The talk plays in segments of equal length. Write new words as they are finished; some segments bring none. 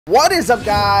What is up,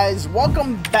 guys?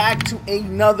 Welcome back to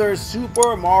another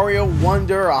Super Mario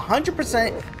Wonder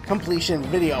 100% completion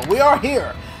video. We are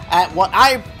here at what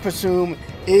I presume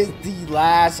is the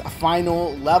last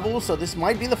final level, so this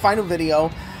might be the final video.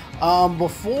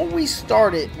 Before we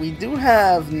start it, we do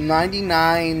have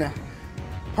 99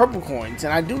 purple coins,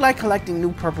 and I do like collecting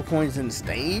new purple coins in the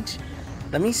stage.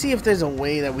 Let me see if there's a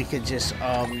way that we could just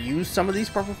use some of these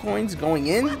purple coins going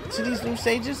into these new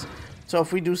stages. So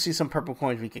if we do see some purple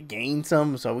coins, we could gain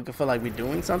some, so we could feel like we're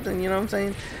doing something, you know what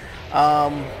I'm saying?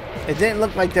 It didn't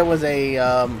look like there was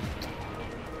a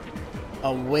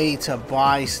way to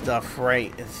buy stuff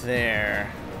right there.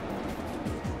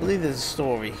 I believe there's a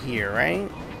store over here,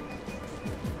 right?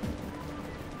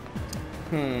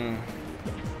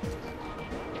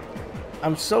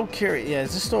 I'm so curious. Yeah,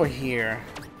 there's a store here.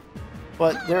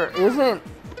 But there isn't,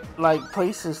 like,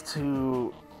 places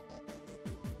to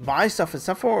buy stuff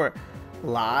except for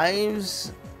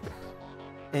lives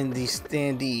and these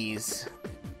standees.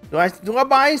 Do I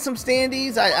buy some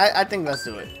standees? I think let's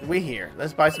do it. We're here.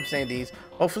 Let's buy some standees.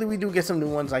 Hopefully we do get some new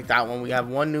ones like that one. We have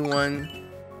one new one.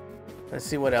 Let's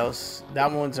see what else.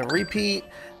 That one's a repeat.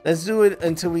 Let's do it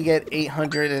until we get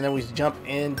 800 and then we jump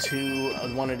into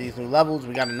one of these new levels.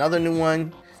 We got another new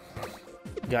one.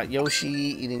 We got Yoshi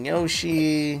eating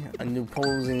Yoshi, a new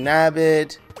posing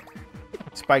Nabbit,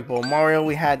 Spike Ball Mario.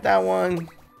 We had that one.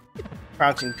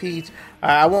 Crouching Peach.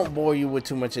 I won't bore you with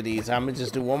too much of these. I'm gonna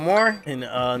just do one more and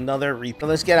another repeat.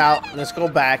 Let's get out. Let's go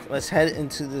back. Let's head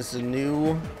into this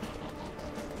new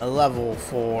level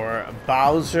for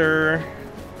Bowser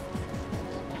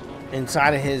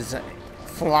inside of his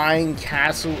flying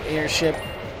castle airship.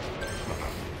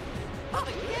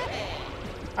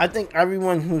 I think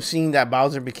everyone who's seen that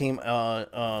Bowser became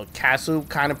a castle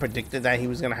kind of predicted that he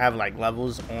was gonna have like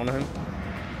levels on him.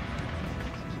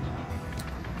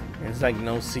 There's like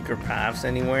no secret paths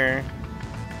anywhere.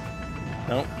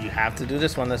 Nope, you have to do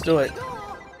this one. Let's do it.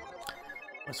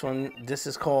 This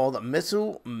is called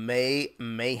Missile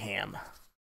Mayhem.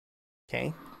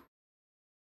 Okay.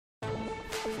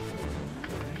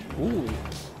 Ooh,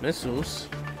 missiles.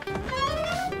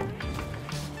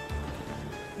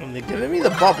 And they're giving me the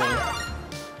bubble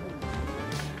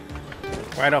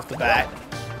right off the bat.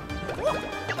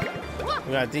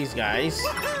 We got these guys.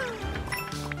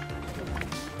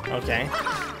 Okay.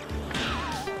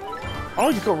 Oh,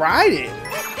 you can ride it.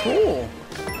 Cool.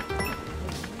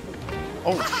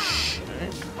 Oh, shit.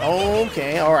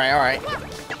 Okay, alright.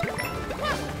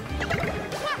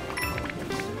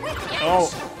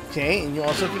 Oh, okay, and you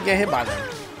also can get hit by them.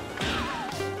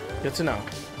 Good to know.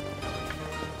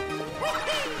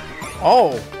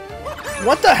 Oh.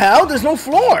 What the hell? There's no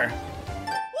floor.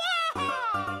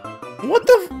 What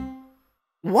the...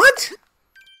 What?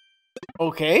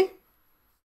 Okay.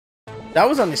 That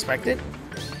was unexpected.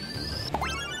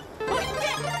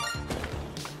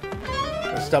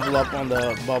 Let's double up on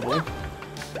the bubble.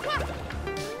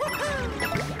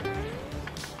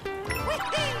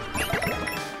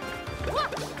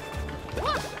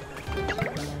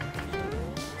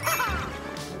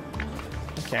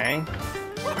 Okay.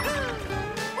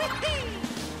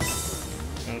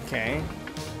 Okay.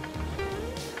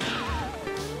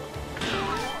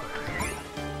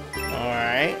 All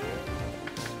right.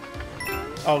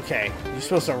 Okay, you're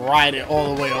supposed to ride it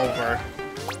all the way over.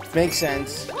 Makes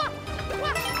sense.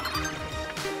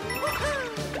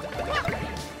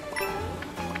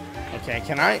 Okay,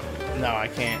 can I? No, I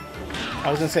can't.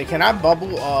 I was gonna say, can I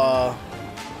bubble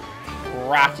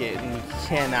rocket? And you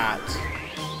cannot.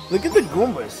 Look at the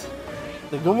Goombas.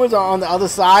 The Goombas are on the other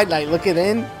side, like looking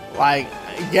in. Like,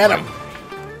 get him.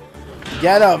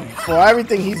 Get him for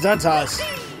everything he's done to us.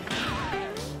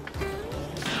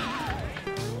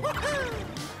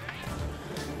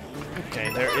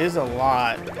 There is a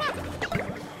lot.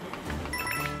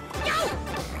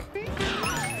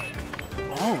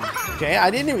 Oh, okay. I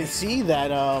didn't even see that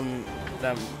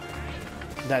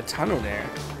that tunnel there.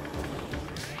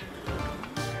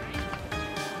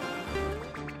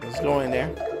 Let's go in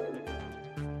there.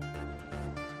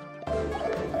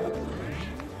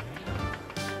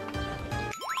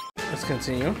 Let's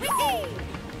continue.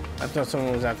 I thought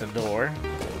someone was at the door.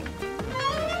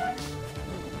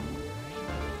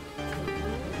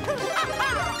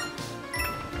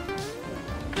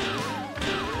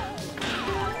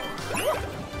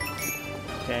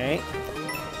 Okay.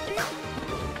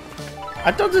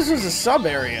 I thought this was a sub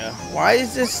area. Why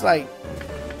is this like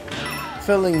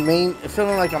feeling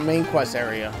like a main quest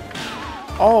area?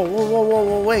 Oh,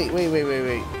 whoa, wait.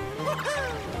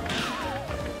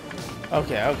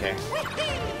 Okay.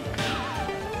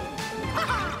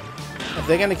 If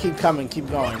they're gonna keep coming, keep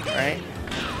going, right?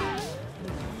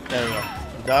 There we go.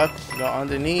 Duck, go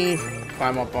underneath,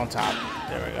 climb up on top.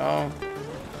 There we go.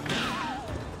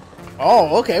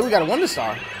 Oh, okay, we got a Wonder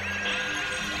Star.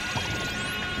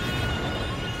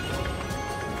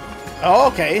 Oh,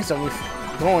 okay, so we're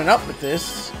going up with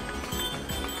this.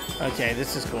 Okay,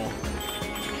 this is cool.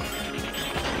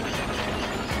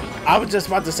 I was just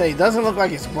about to say, it doesn't look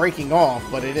like it's breaking off,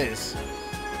 but it is.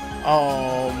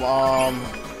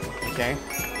 Okay.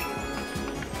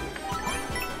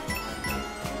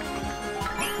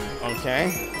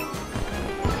 Okay.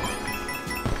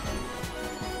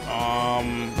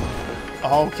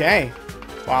 Okay.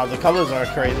 Wow, the colors are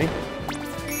crazy.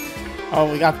 Oh,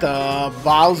 we got the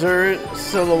Bowser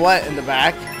silhouette in the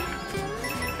back.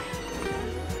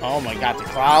 Oh my god, the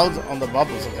clouds on the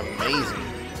bubbles look amazing.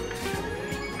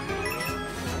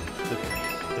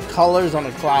 The colors on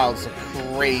the clouds are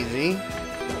crazy.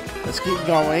 Let's keep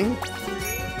going.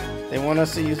 They want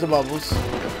us to use the bubbles.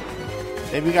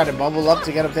 Maybe we got to bubble up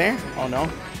to get up there? Oh no.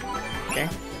 Okay.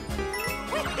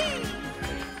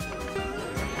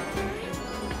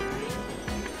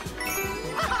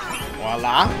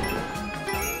 Voila.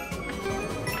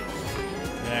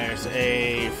 There's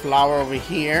a flower over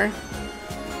here.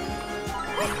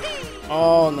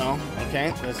 Oh no.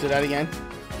 Okay, let's do that again.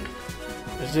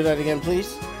 Let's do that again,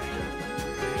 please.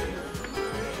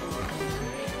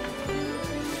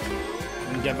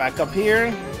 And get back up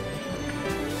here.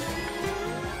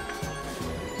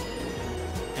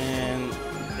 And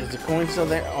is the coin still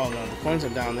there? Oh no, the coins are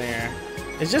down there.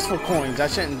 It's just for coins. I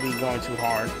shouldn't be going too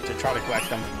hard to try to collect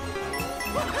them.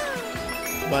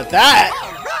 But that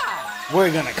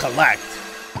we're gonna collect.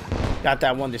 Got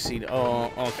that Wonder Seed.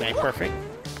 Oh, okay, perfect.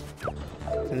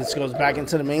 And this goes back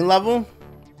into the main level.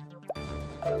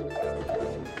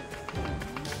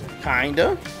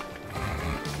 Kinda.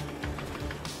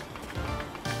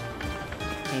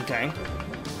 Okay.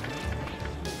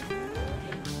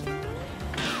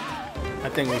 I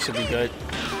think we should be good.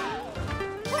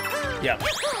 Yep.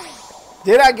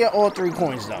 Did I get all 3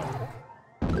 coins though?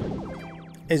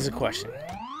 Is the question.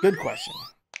 Good question.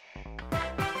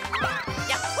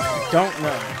 Don't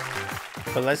know.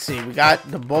 But let's see. We got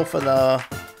both of the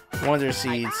Wonder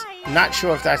Seeds. Not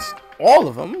sure if that's all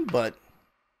of them, but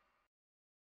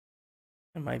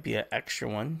it might be an extra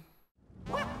one.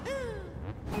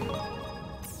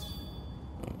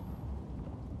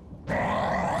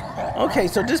 Okay,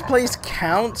 so this place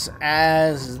counts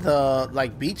as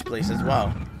the beach place as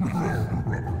well.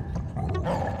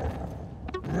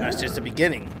 That's just the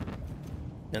beginning.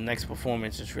 The next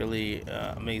performance is really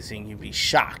amazing. You'd be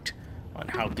shocked on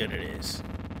how good it is.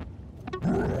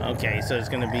 Okay, so it's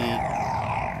gonna be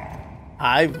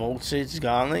high voltage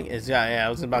garlic. Yeah, I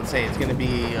was about to say it's gonna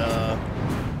be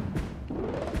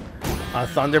a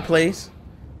thunder place.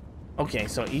 Okay,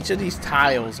 so each of these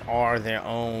tiles are their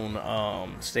own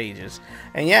stages.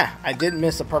 And yeah, I did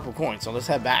miss a purple coin, so let's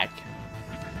head back.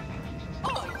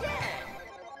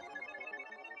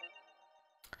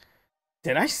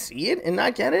 Did I see it and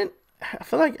not get it? I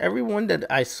feel like everyone that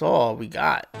I saw, we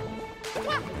got.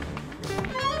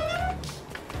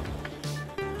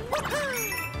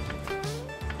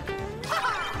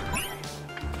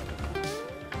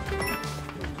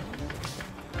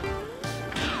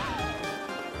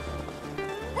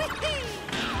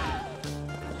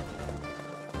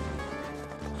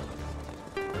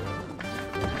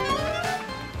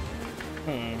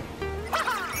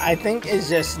 I think it's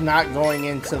just not going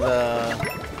into the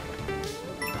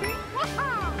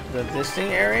this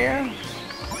thing area.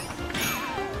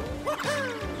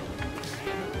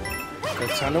 The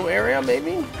tunnel area,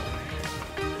 maybe?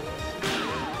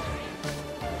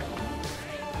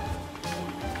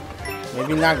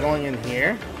 Maybe not going in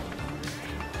here.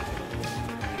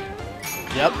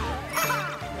 Yep.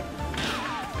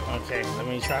 Okay, let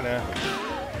me try to...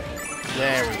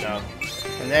 There we go.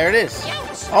 And there it is.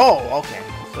 Oh, okay.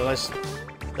 So let's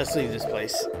leave this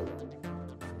place.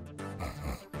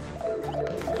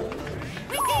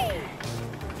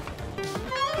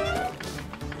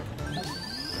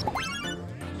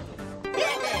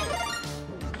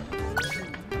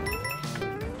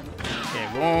 Okay,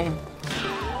 boom.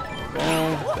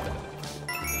 Boom.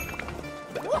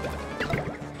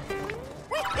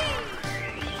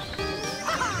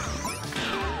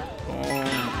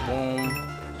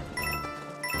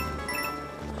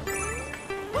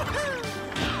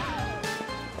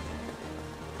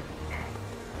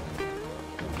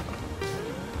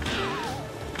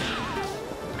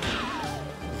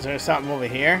 Is there something over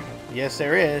here? Yes,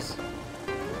 there is.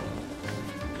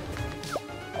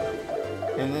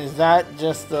 And is that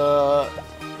just the...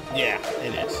 Yeah,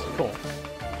 it is. Cool.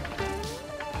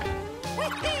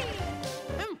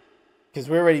 because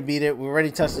we already beat it. We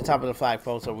already touched the top of the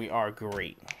flagpole, so we are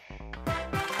great.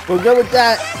 We're good with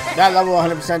that. That level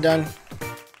 100% done.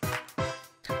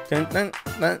 Dun, dun,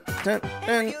 dun, dun,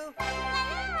 dun.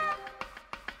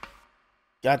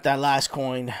 Got that last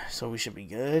coin, so we should be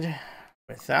good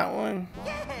with that one.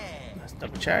 Let's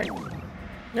double check.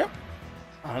 Yep,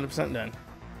 100% done.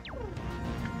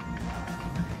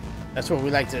 That's what we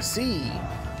like to see.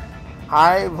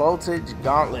 High voltage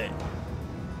gauntlet.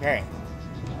 Okay.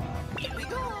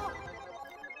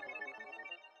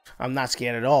 I'm not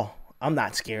scared at all. I'm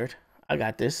not scared. I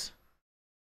got this.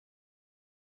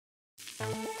 A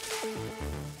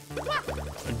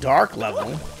dark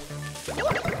level.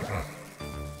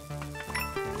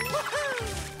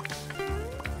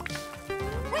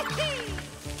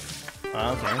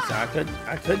 Okay, so I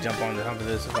could jump on the top of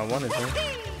this if I wanted to.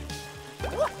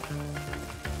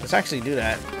 Let's actually do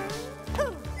that.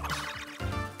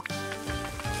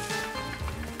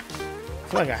 I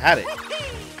feel like I had it.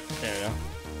 There we go.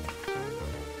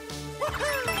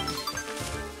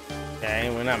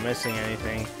 Okay, we're not missing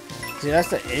anything. See,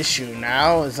 that's the issue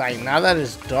now. It's like, now that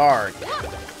it's dark,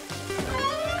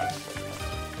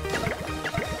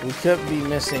 we could be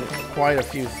missing quite a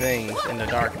few things in the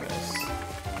darkness.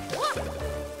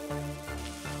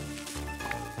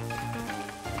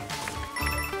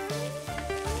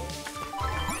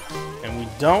 And we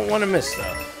don't want to miss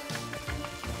stuff.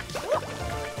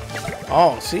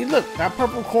 Oh, see, look, that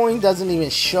purple coin doesn't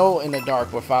even show in the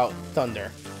dark without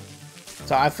thunder.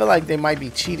 So I feel like they might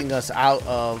be cheating us out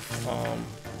of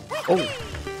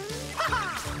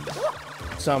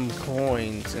some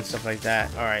coins and stuff like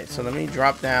that. Alright, so let me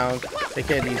drop down, take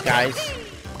care of these guys.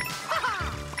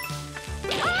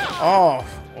 Oh,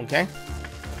 okay.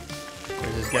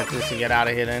 Let's just get this and get out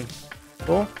of here then.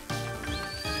 Cool.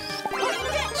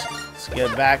 Let's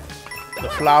get back the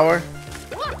flower.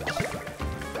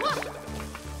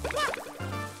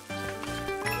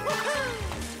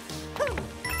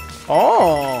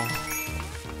 Oh.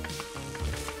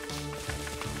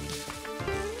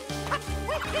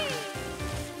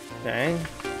 Okay.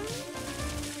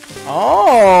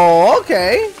 Oh,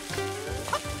 okay.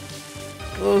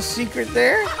 A little secret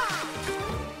there.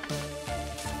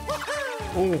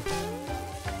 Ooh.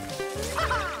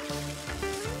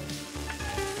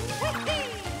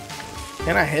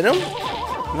 Can I hit him?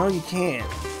 No, you can't.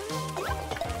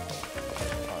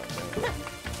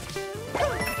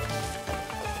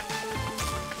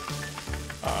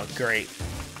 Oh, great.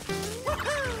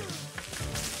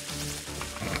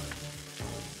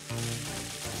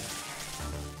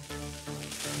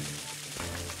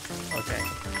 Okay.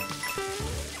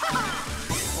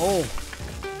 Oh.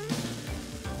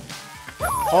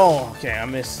 Oh, okay, I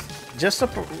missed just a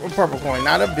purple coin,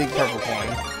 not a big purple coin.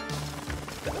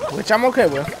 Which I'm okay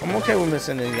with. I'm okay with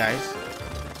missing these guys.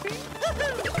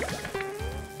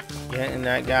 Getting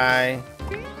that guy.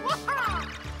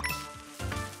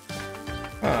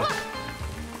 Huh.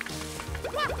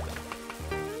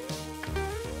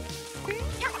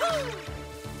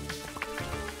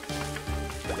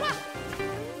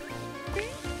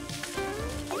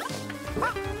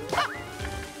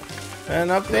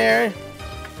 And up there.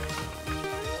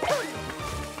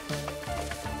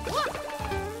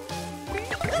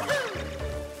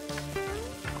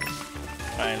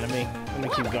 Alright, let me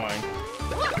keep going.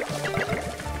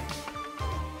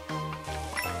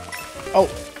 Oh,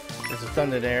 there's a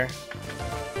thunder there.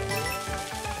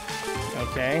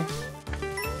 Okay.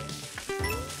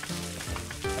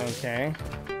 Okay.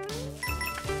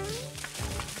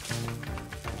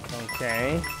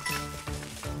 Okay.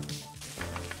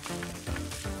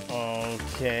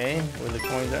 Okay. Where the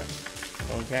coins are?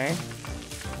 Okay.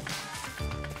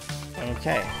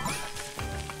 Okay.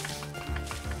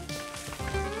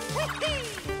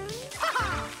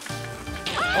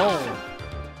 Oh.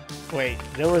 Wait,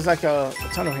 there was like a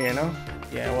tunnel here, no?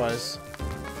 Yeah, it was.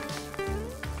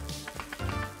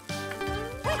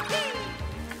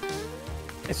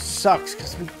 It sucks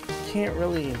because we can't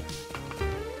really...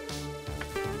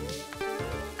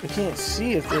 We can't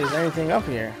see if there's anything up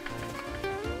here.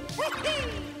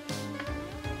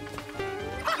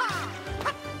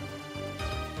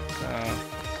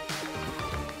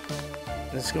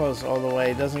 This goes all the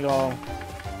way. It doesn't go...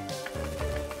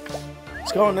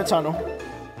 Let's go in the tunnel.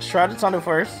 Let's try the tunnel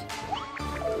first.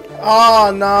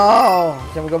 Oh no!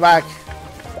 Can we go back?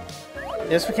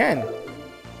 Yes, we can.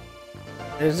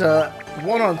 There's a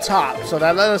one on top, so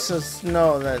that lets us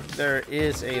know that there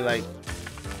is a like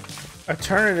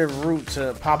alternative route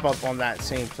to pop up on that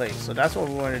same place. So that's what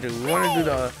we want to do. We want to do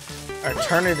the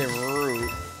alternative route.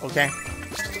 Okay.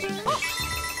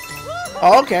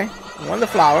 Oh, okay. Won the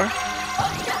flower.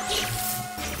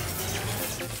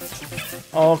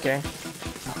 Oh, okay.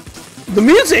 The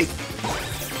music!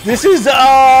 This is,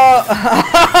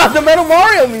 the Metal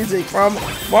Mario music from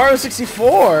Mario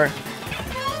 64.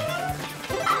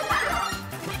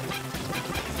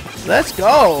 Let's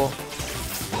go.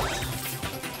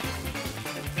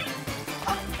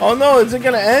 Oh no, is it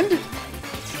gonna end?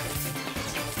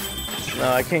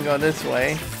 No, I can't go this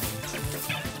way.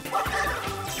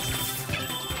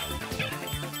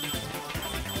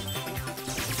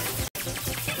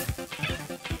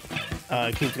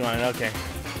 It keeps going, okay.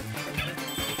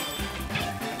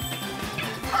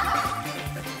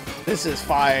 This is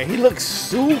fire. He looks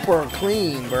super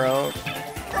clean, bro.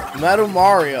 Metal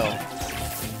Mario.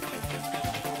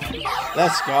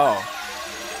 Let's go.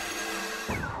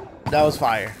 That was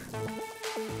fire.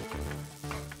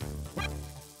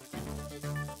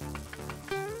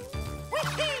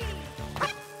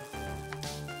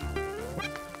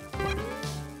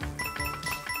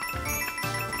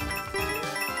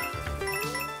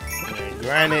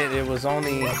 Granted, it was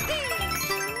only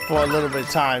for a little bit of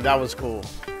time. That was cool.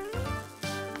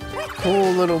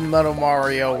 Cool little Metal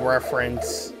Mario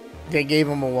reference. They gave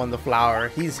him a Wonder Flower.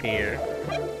 He's here.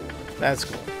 That's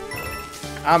cool.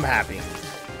 I'm happy.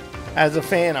 As a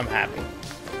fan, I'm happy.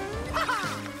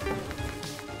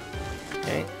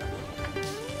 Okay.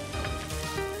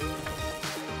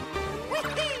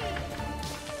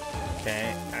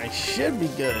 Okay, I should be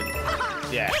good.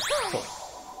 Yeah, cool.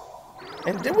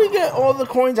 And did we get all the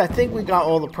coins? I think we got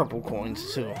all the purple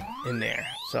coins too in there.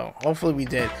 So hopefully we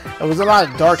did. There was a lot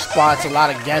of dark spots, a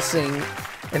lot of guessing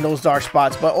in those dark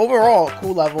spots. But overall,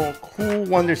 cool level, cool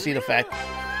Wonder Seed effect.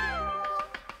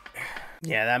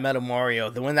 Yeah, that Metal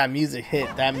Mario, when that music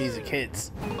hit, that music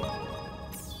hits.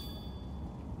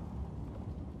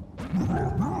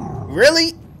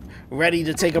 Really? Ready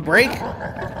to take a break?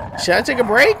 Should I take a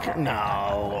break?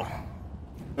 No.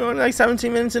 We're like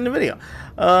 17 minutes in the video.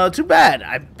 Too bad.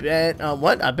 I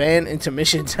banned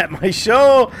intermissions at my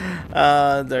show.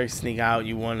 They sneak out.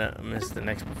 You wanna miss the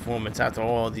next performance. After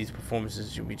all these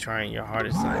performances, you'll be trying your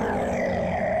hardest.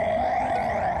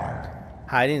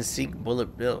 Hide and seek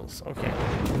bullet bills. Okay.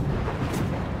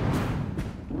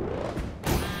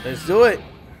 Let's do it.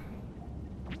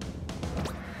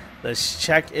 Let's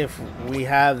check if we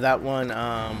have that one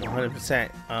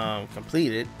 100%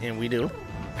 completed, and we do.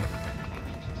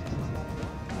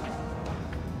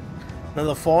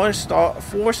 Another four-star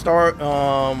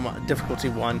difficulty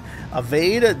one.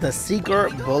 Evade the Seeker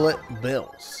bullet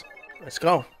bills. Let's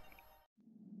go.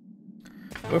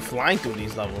 We're flying through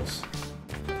these levels.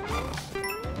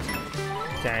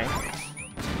 Okay.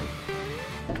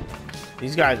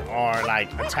 These guys are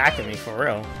like attacking me for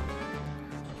real.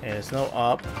 Okay, there's no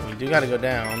up. We do gotta go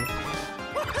down.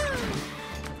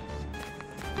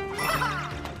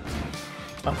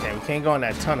 Okay, we can't go in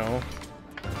that tunnel.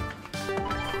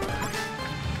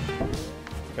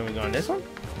 Can we go in this one?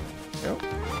 Nope.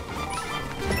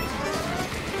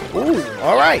 Ooh,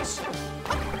 alright.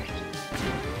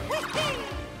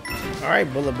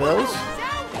 Alright, bullet bills.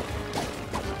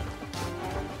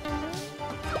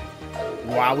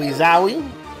 Wowie zowie.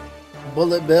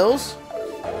 Bullet bills.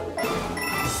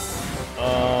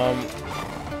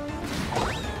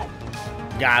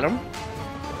 Got him.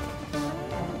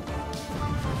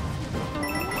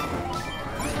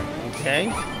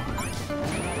 Okay.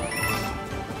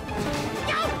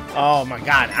 Oh my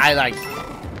god, I like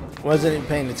wasn't even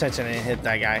paying attention and hit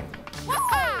that guy.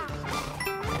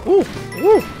 Ooh,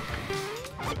 ooh.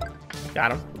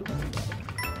 Got him.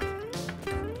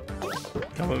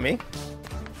 Come with me.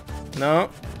 No,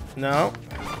 no.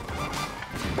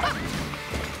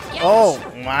 Oh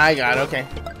my god, okay.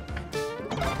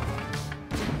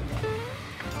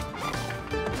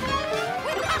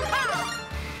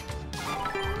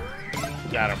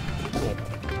 Got him. Cool.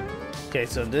 Okay,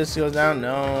 so this goes down.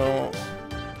 No.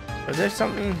 Was there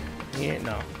something here?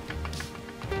 No.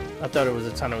 I thought it was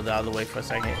a tunnel the other way for a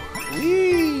second.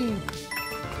 Whee!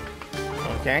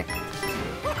 Okay.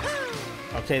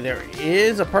 Okay, there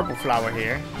is a purple flower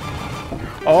here.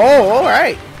 Oh,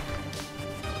 alright.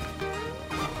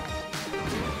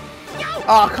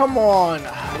 Oh, come on.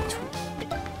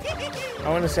 I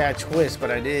want to say I twist,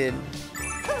 but I did.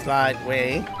 Slide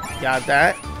way. Got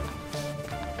that.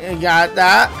 You got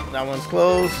that. That one's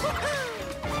closed.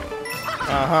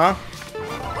 Uh-huh.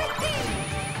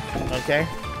 Okay.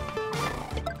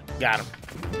 Got him.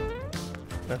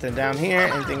 Nothing down here.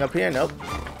 Anything up here? Nope.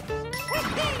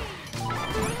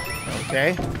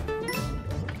 Okay.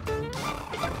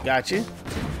 Got you.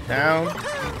 Down.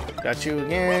 Got you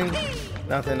again.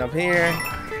 Nothing up here.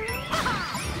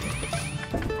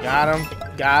 Got him.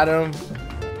 Got him.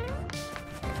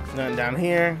 Nothing down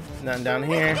here. Nothing down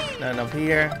here. Nothing up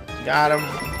here. Got him.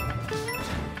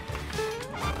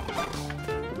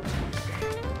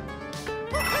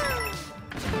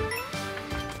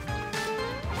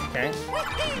 Okay.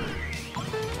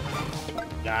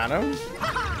 Got him.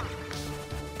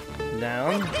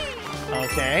 Down.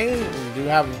 Okay. We do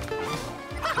have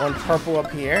one purple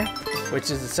up here, which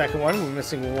is the second one. We're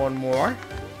missing one more,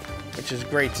 which is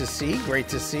great to see. Great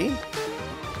to see.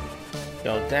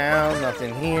 Go down.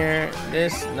 Nothing here.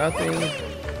 This. Nothing.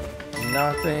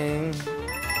 Nothing.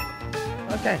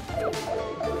 Okay.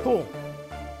 Cool.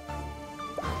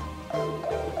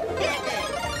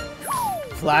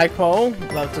 Flagpole.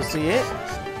 Love to see it.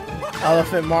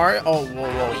 Elephant Mario. Oh, whoa,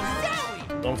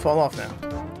 whoa. Don't fall off now.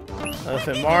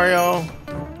 Elephant Mario.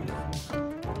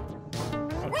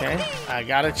 Okay. I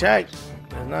gotta check.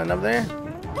 There's nothing up there.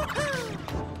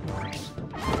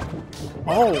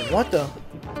 Oh, what the?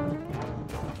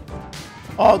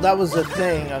 Oh, that was the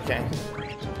thing. Okay.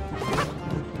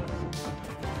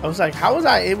 I was like, how was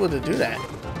I able to do that?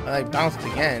 I like bounced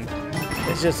again.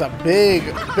 It's just a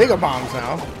bigger bombs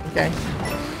now. Okay.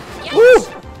 Woo!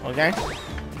 Okay.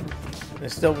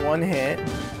 There's still one hit.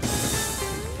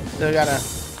 Still gotta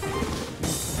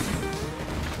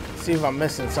see if I'm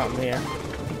missing something here.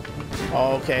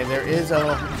 Okay, there is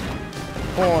a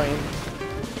coin.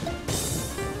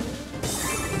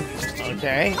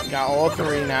 Okay, got all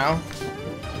three now.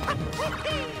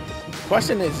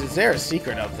 Question is there a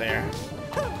secret up there?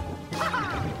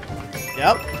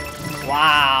 Yep.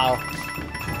 Wow.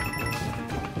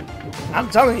 I'm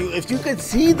telling you, if you could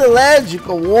see the ledge, you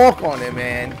could walk on it,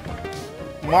 man.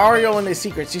 Mario and the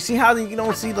secrets. You see how you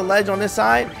don't see the ledge on this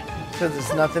side? Because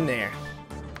there's nothing there.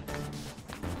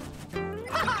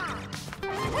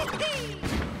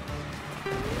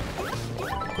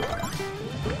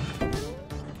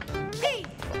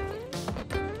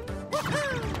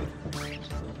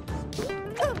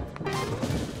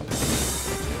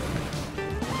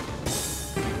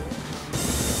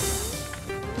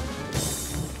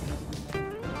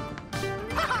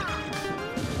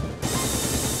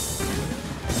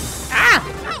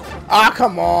 Ah, oh,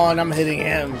 come on, I'm hitting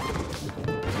him.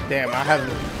 Damn, I have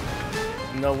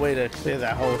no way to clear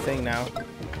that whole thing now.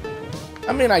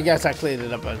 I mean, I guess I cleared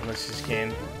it up as much as I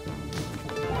can.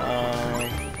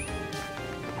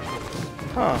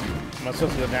 Huh. Am I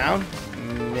supposed to go down?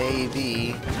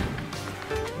 Maybe.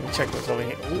 Let me check what's over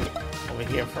here. Ooh, over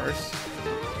here first.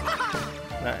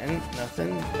 Nothing,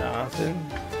 nothing,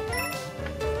 nothing.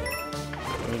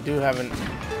 We do have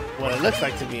what it looks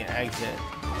like to be an exit.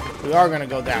 We are gonna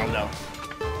go down though.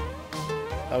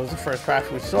 That was the first crash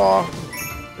we saw.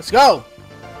 Let's go!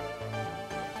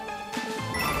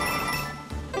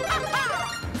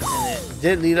 And it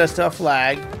did lead us to a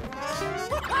flag.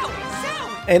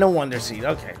 And a Wonder Seed.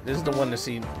 Okay, this is the Wonder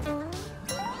Seed.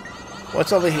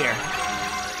 What's over here?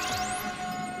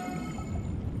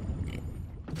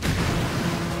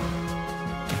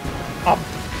 A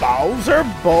Bowser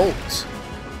Bolt.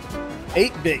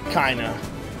 8-bit kinda.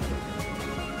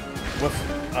 With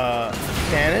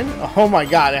cannon? Oh my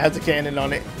god, it has a cannon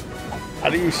on it.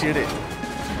 How do you shoot it?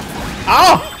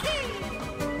 Oh!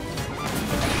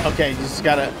 Okay, you just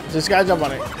gotta jump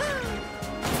on it.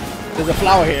 There's a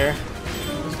flower here.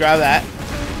 Just grab that.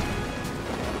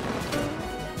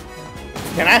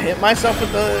 Can I hit myself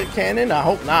with the cannon? I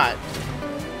hope not.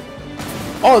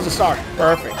 Oh, it's a star.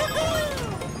 Perfect.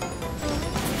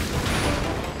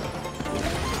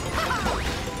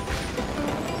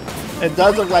 It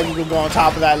does look like you can go on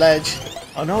top of that ledge.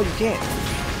 Oh no, you can't.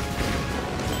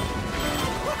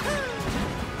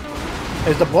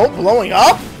 Is the boat blowing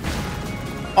up?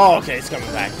 Oh, okay, it's coming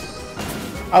back.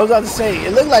 I was about to say,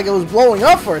 it looked like it was blowing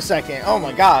up for a second. Oh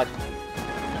my god.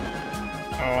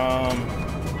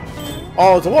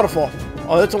 Oh, it's a waterfall.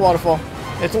 Oh, it's a waterfall.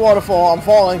 It's a waterfall. I'm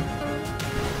falling.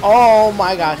 Oh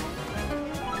my god.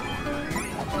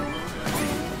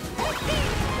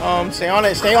 Stay on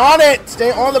it. Stay on it.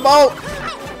 Stay on the boat.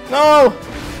 No.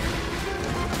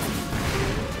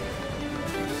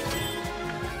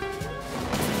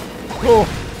 Cool.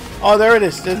 Oh, there it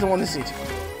is. There's the one to see.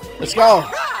 Let's go.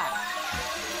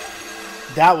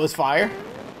 That was fire.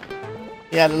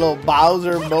 He had a little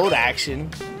Bowser boat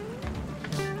action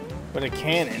with a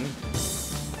cannon.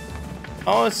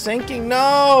 Oh, it's sinking.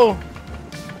 No.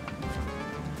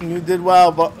 You did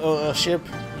well, but ship.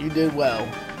 You did well.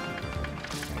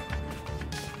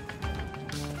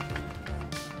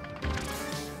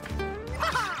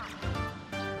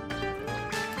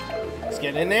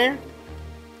 Get in there.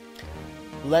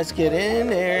 Let's get in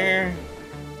there.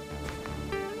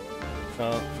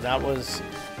 So that was.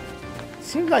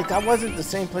 Seems like that wasn't the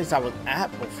same place I was at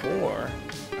before.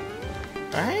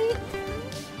 Right?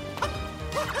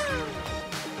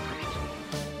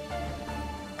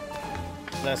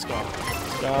 Let's go.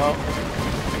 Let's go.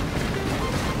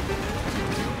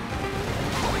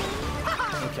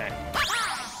 Okay.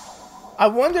 I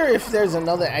wonder if there's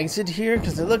another exit here,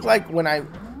 because it looked like when I...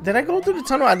 Did I go through the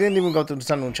tunnel? I didn't even go through the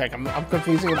tunnel and check. I'm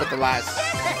confusing it with the last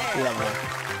level.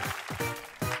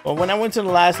 Well, when I went to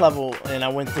the last level and I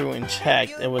went through and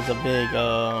checked, it was a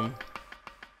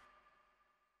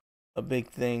big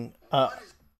thing.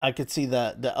 I could see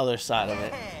the other side of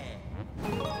it.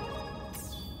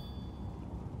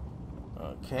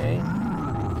 Okay.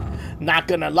 Not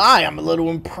gonna lie, I'm a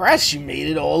little impressed you made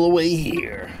it all the way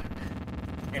here.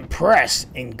 Impressed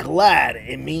and glad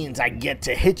it means I get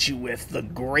to hit you with the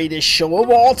greatest show of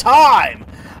all time.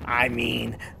 I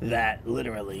mean that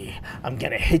literally. I'm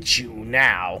gonna hit you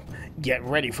now. Get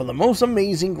ready for the most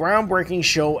amazing, groundbreaking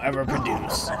show ever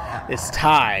produced. It's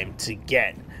time to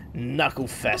get Knuckle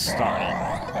Fest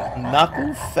started.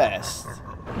 Knuckle Fest.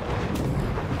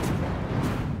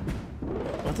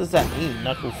 What does that mean,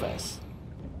 Knuckle Fest?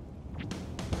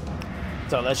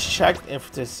 So let's check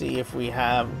to see if we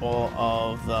have all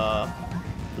of the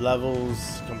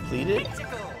levels completed.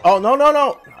 Oh, no.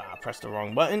 I pressed the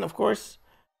wrong button, of course.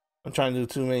 I'm trying to do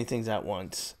too many things at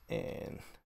once and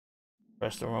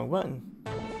press the wrong button.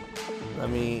 Let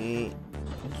me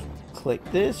click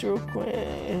this real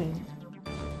quick.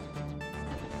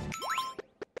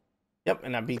 Yep,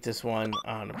 and I beat this one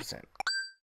 100%.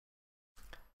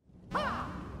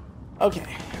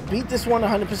 Okay, beat this one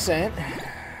 100%.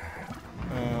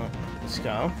 Let's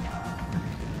go.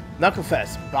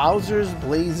 Knucklefest, Bowser's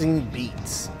Blazing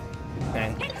Beats.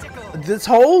 Okay. This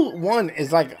whole one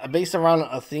is like based around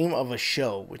a theme of a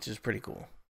show, which is pretty cool.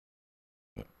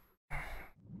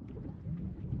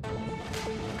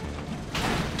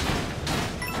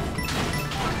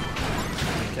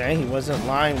 Okay, he wasn't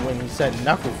lying when he said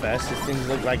Knucklefest. These things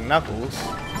look like Knuckles.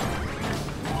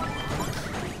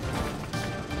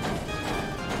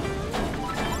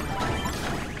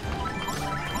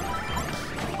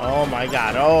 Oh my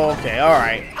god. Oh, okay.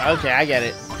 Alright. Okay, I get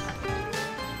it.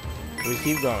 We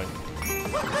keep going.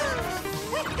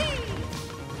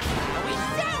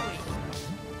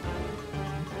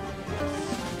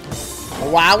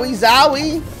 Wowie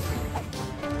zowie!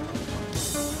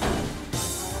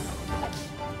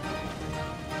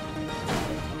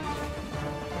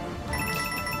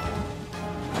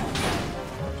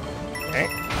 Okay.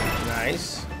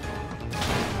 Nice.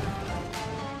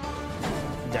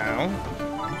 Down.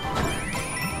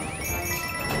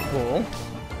 Cool.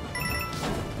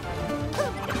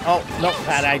 Oh, no,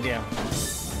 bad idea.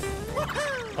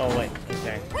 Oh, wait,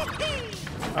 okay.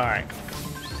 Alright.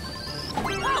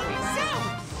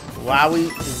 Wowie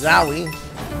zowie.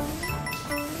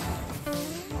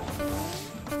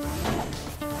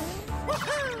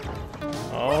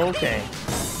 Okay.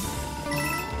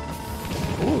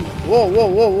 Ooh,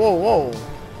 whoa.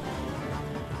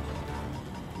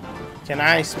 Can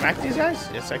I smack these guys?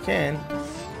 Yes, I can.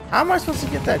 How am I supposed to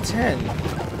get that 10?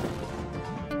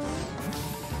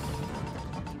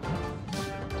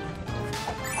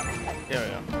 There we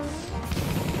go.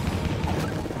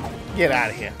 Get out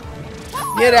of here.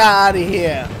 Get out of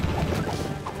here.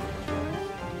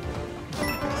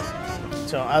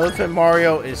 So Elephant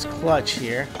Mario is clutch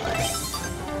here.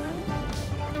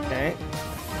 Okay.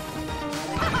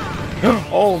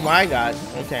 Oh my god.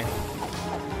 Okay.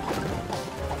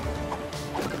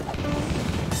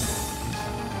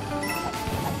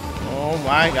 Oh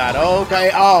my god.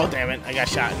 Okay. Oh damn it. I got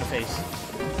shot in the face.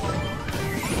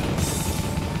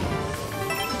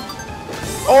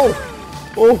 Oh.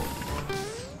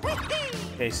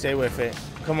 Okay, stay with it.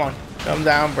 Come on. Come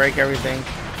down, break everything.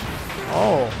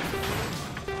 Oh.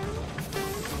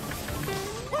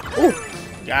 Oh.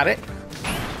 Got it.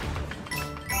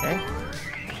 Okay.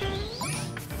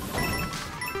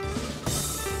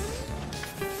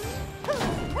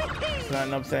 There's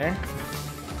nothing up there.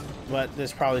 But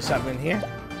there's probably something in here.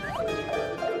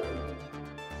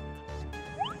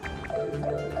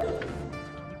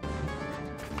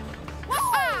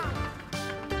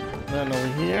 Nothing over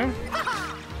here.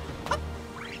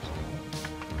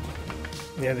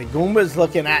 Yeah, the Goomba's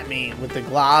looking at me with the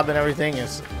glob and everything.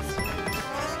 It's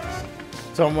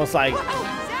almost like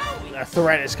a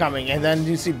threat is coming. And then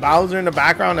you see Bowser in the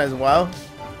background as well.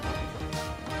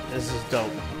 This is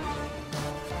dope.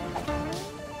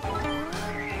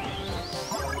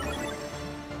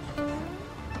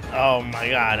 Oh my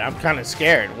god, I'm kind of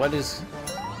scared. What is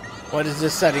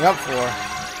this setting up for?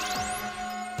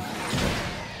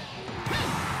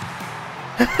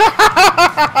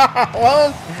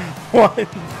 What?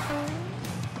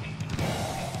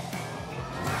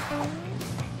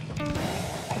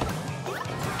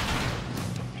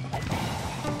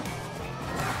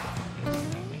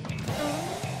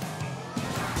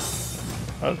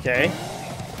 Okay.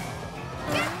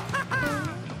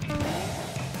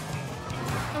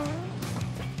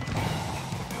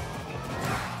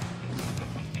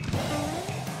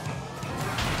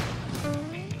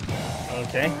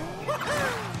 Okay.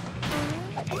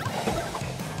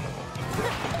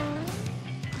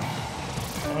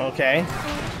 Okay.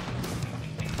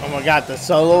 Oh my god, the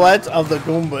silhouettes of the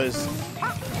Goombas.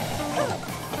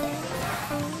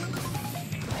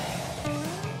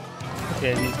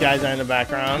 Okay, these guys are in the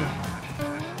background.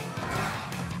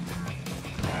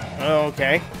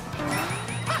 Okay.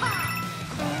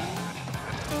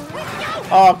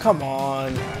 Oh, come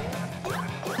on.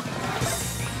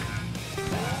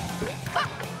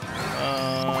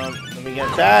 Let me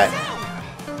get that.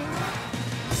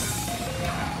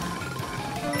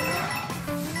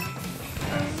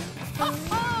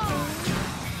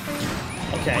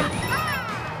 Okay.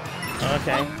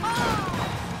 Okay.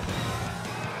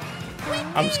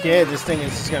 I'm scared this thing is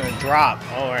just gonna drop.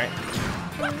 Alright.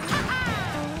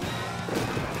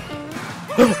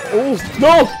 Oh,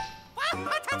 no!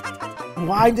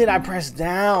 Why did I press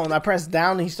down? I pressed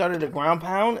down and he started to ground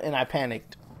pound and I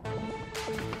panicked.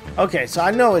 Okay, so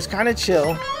I know it's kind of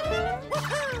chill.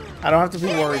 I don't have to be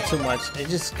worried too much. It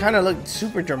just kind of looked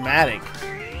super dramatic.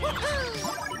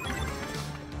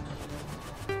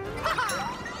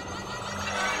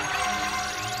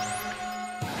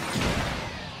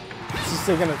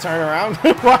 Still gonna turn around?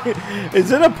 Why? Is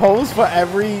it a pose for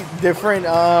every different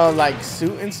like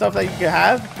suit and stuff that you can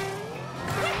have?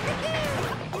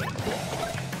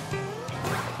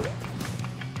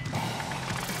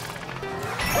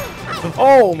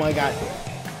 Oh my god.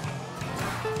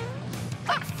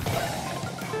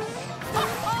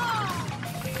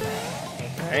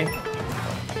 Okay.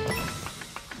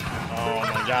 Oh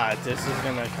my god, this is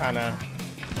gonna kind of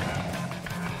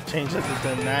change up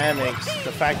the dynamics.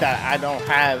 The fact that I don't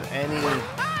have any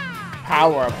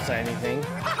power-ups or anything.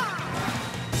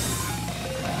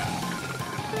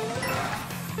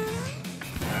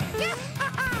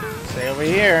 Stay over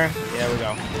here. There we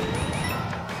go.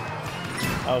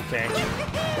 Okay.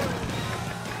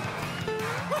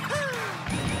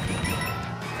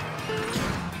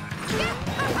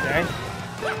 Okay.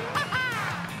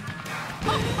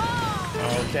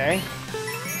 Okay.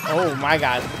 Oh my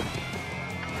god.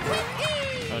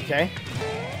 Okay.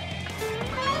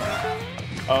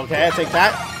 Okay, I take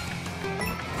that.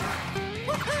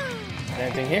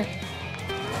 Anything here?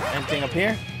 Anything up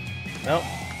here? Nope.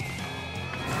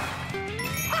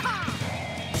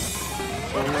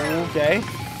 Okay.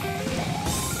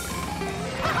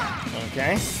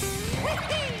 Okay.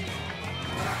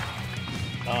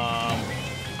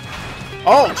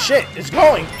 Oh shit! It's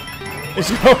going.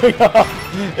 It's going up.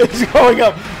 It's going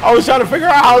up. I was trying to figure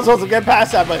out how I was supposed to get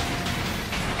past that, but.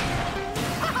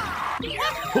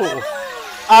 Cool.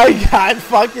 I got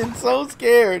fucking so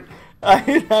scared. I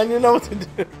didn't know what to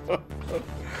do.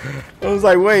 I was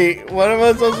like, wait, what am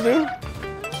I supposed to do?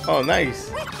 Oh, nice.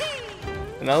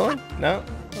 Another one? No?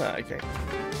 Oh, okay.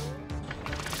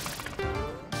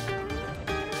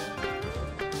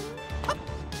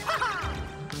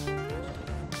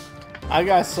 I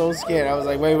got so scared. I was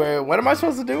like, wait, what am I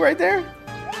supposed to do right there?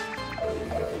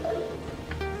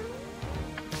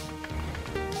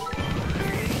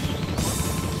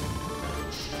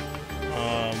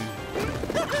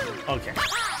 Okay.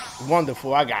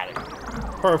 Wonderful. I got it.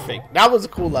 Perfect. That was a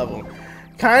cool level.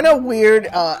 Kind of weird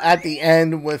at the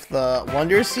end with the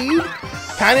Wonder Seed.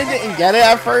 Kind of didn't get it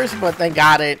at first, but then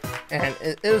got it. And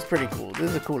it was pretty cool. This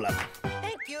is a cool level.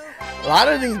 Thank you. A lot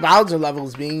of these Bowser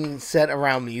levels being set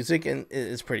around music and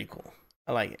it's pretty cool.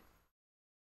 I like it.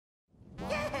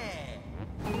 Yeah.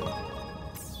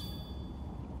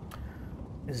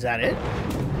 Is that it?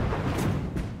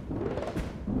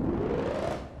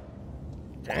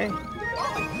 Okay.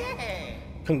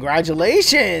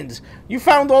 Congratulations! You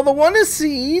found all the Wonder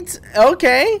Seeds.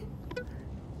 Okay.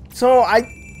 So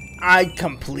I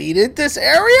completed this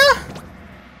area?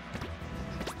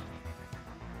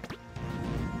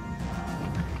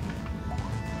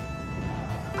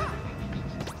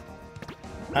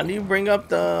 How do you bring up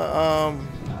the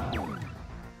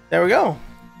there we go.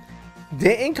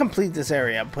 Didn't complete this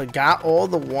area, but got all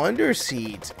the Wonder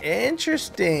Seeds.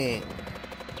 Interesting.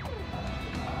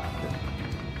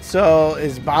 So,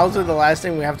 is Bowser the last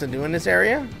thing we have to do in this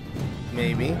area?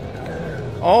 Maybe.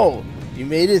 Oh, you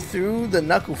made it through the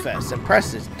Knuckle Fest.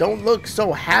 Impressive. Don't look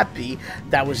so happy.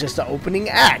 That was just the opening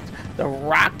act. The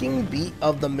rocking beat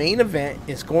of the main event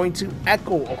is going to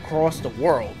echo across the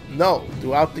world. No,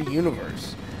 throughout the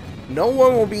universe. No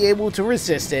one will be able to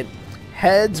resist it.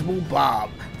 Heads will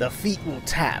bob, the feet will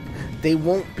tap. They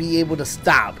won't be able to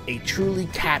stop a truly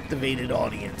captivated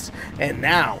audience. And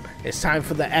now it's time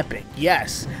for the epic.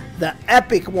 Yes, the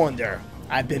epic wonder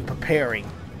I've been preparing.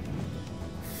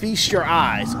 Feast your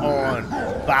eyes on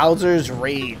Bowser's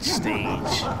Rage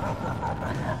stage.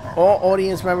 All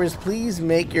audience members, please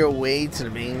make your way to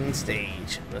the main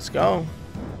stage. Let's go.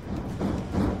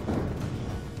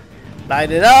 Light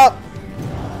it up.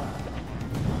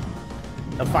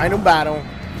 The final battle,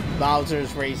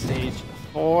 Bowser's Rage stage,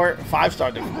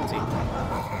 5-star difficulty.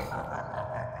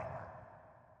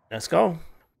 Let's go.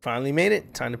 Finally made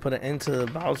it. Time to put an end to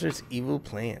Bowser's evil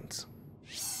plans.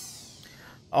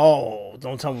 Oh,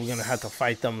 don't tell me we're gonna have to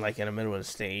fight them like in the middle of the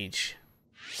stage.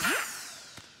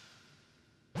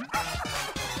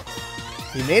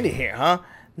 You made it here, huh?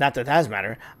 Not that that's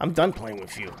matter. I'm done playing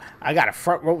with you. I got a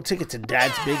front row ticket to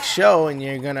Dad's big show, and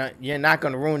you're not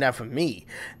gonna ruin that for me.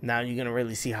 Now you're gonna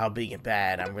really see how big and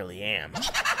bad I really am.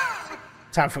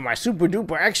 Time for my super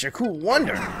duper extra cool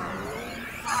wonder.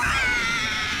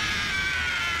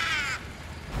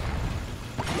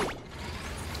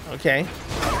 Okay.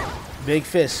 Big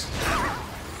fist.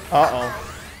 Uh-oh.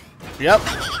 Yep.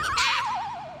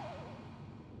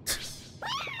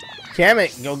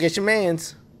 Kamek, go get your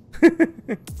mans.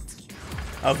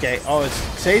 Okay. Oh, it's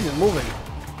Sage is moving.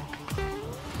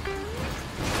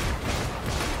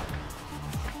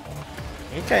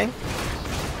 Okay.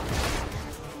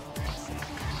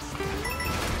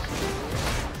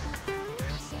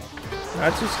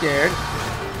 Not too scared.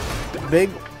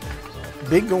 Big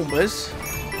Goombas.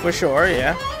 For sure,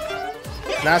 yeah.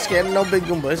 Not scared of no big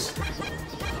Goombas.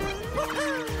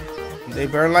 They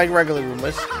burn like regular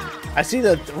Goombas. I see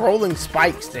the rolling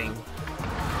spikes thing.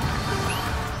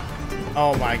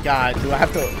 Oh my god, do I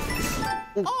have to...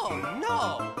 Oh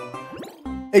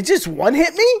no! It just one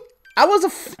hit me? I was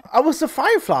the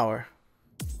fire flower.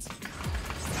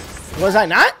 Was I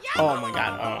not? Oh my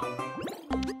god. Oh.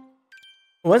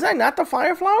 Was I not the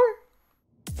fire flower?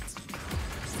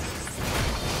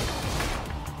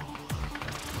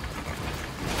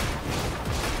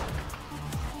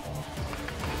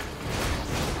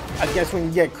 I guess when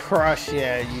you get crushed,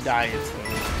 yeah, you die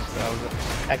instantly. So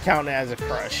that counted as a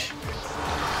crush.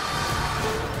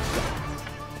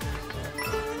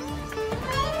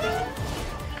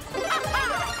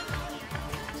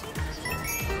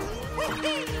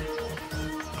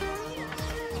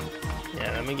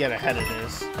 Yeah, let me get ahead of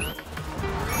this.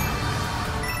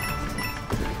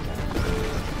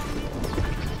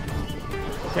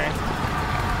 Okay.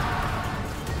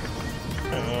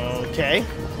 Okay.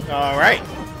 All right.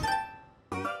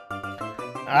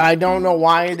 I don't know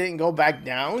why I didn't go back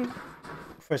down.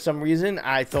 For some reason,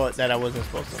 I thought that I wasn't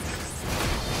supposed to.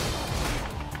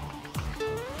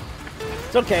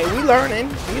 It's okay. We learning.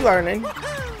 We learning.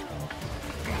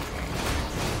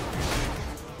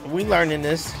 We learning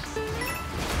this.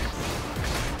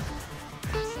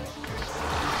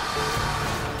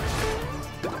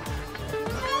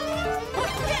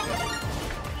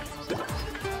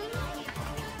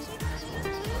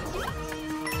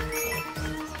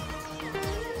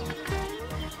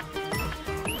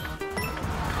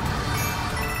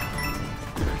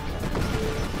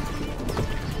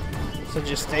 So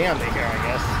just stay under here, I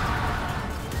guess.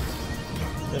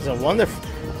 There's a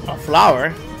wonderful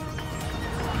flower.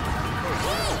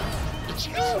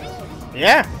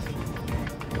 Yeah.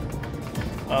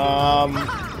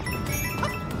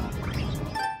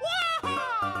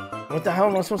 What the hell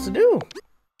am I supposed to do?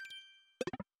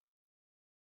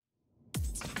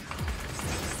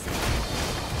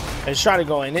 Let's try to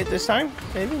go in it this time,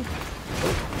 maybe.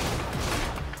 Oh.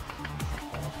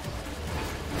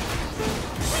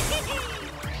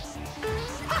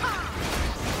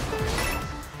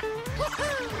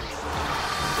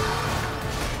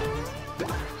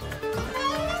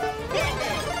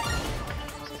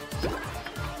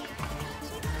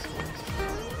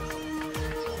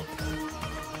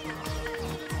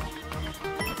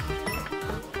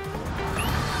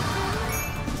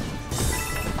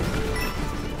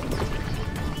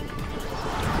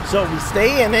 So we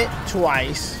stay in it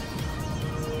twice.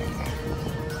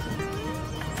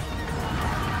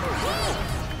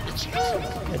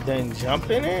 And then jump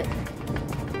in it.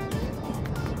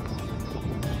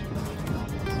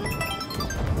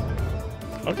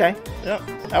 Okay, yeah,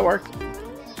 that worked.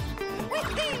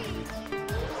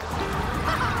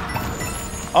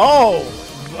 Oh,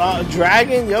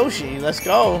 Dragon Yoshi, let's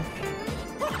go.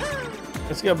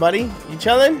 Let's go, buddy. You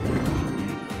chilling?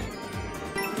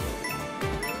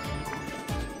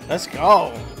 Let's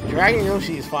go. Dragon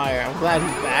Yoshi is fire. I'm glad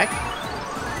he's back.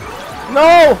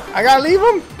 No! I gotta leave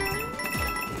him?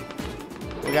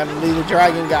 We gotta lead the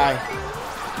dragon guy.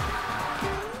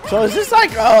 So is this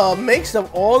like a mix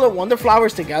of all the Wonder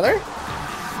Flowers together?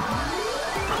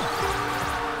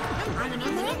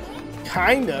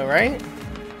 Kinda, right?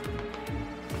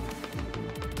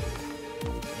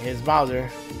 Here's Bowser.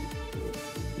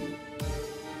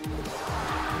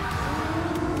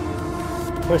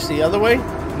 Push the other way?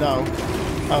 No.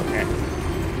 Okay.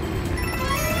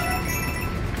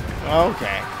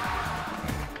 Okay.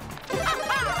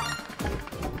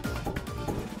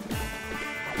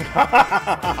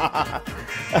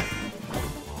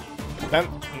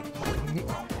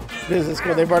 This is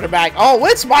cool. They brought it back. Oh,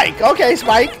 with Spike. Okay,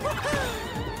 Spike.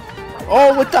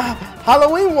 Oh, with the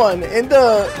Halloween one and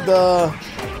the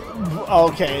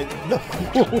okay.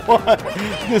 What?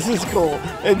 This is cool.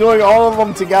 And doing all of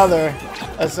them together,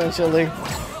 essentially.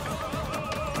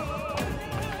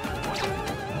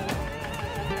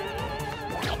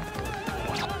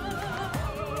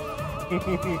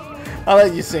 I'll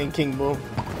let you sing, King Boo.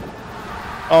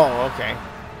 Oh, okay.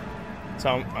 So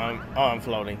I'm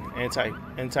floating.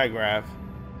 Anti-grav.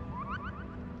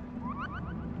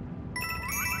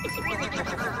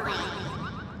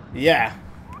 Yeah,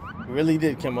 really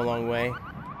did come a long way.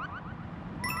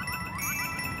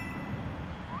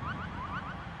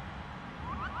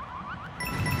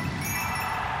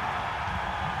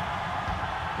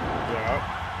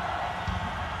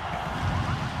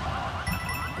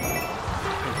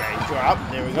 Okay, drop.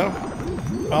 There we go.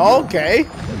 Okay.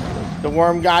 The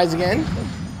worm guys again.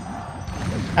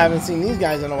 Haven't seen these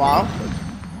guys in a while.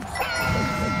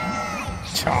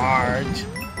 Charge.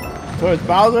 Towards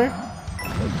Bowser.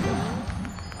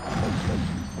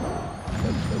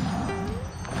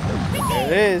 There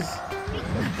it is.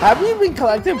 Have we been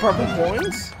collecting purple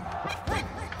coins?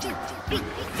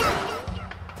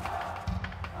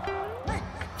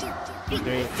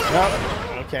 Three.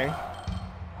 Oh, okay.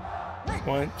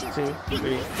 1, 2,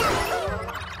 3.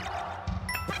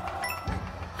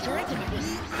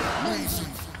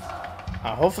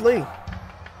 Hopefully.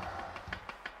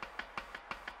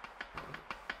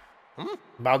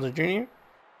 Bowser Jr.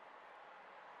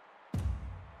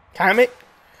 Kamek.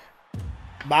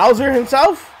 Bowser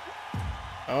himself.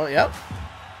 Oh, yep.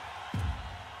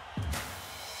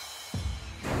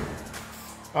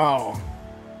 Oh.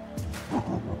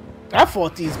 I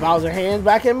fought these Bowser hands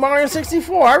back in Mario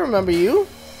 64. I remember you.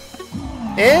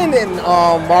 And in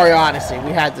Mario Odyssey,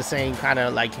 we had the same kind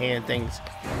of like hand things.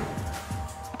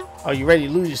 Are you ready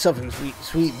to lose yourself in a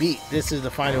sweet beat? This is the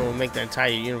final will make the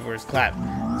entire universe clap.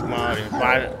 Come on,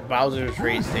 Bowser's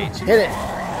raid stage. Hit it!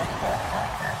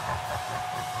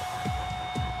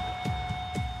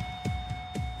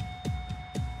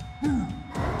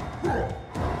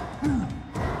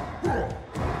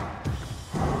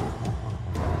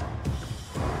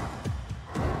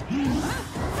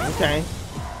 Okay.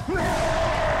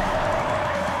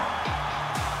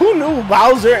 Who knew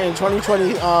Bowser in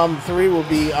 2023 will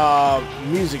be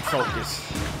music focused?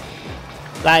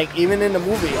 Like even in the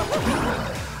movie,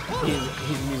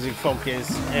 he's music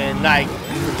focused, and like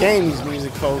in the game he's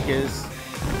music focused.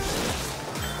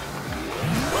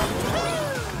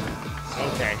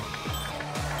 Okay.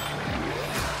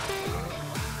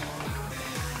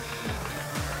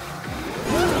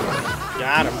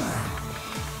 Got him.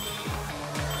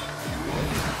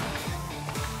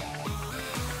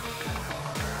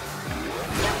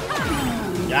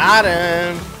 Got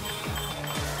him.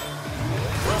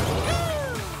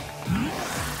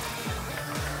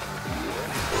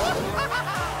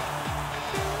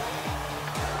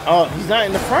 Oh, he's not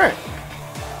in the front.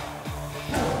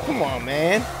 Come on,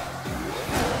 man.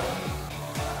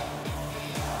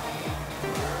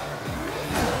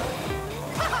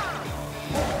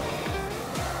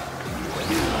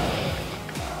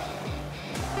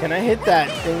 Can I hit that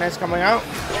thing that's coming out?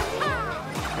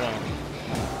 No.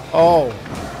 Oh.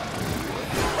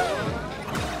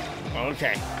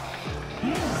 Okay.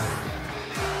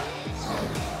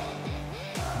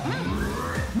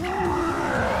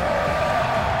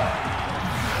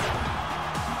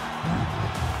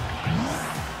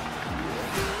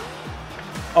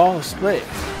 Oh, split.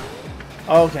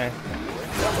 Okay.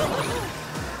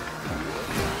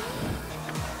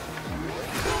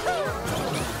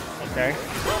 Okay.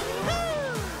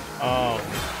 Oh.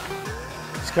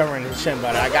 He's covering his chin,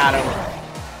 but I got him.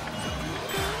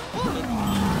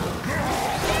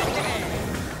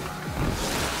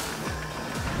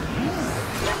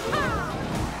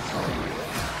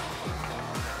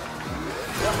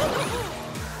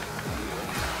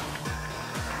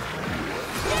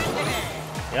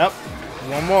 Yep.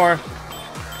 One more.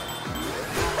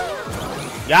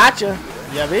 Gotcha.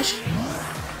 Yeah, bitch.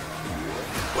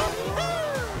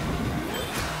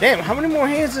 Damn, how many more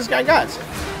hands this guy got?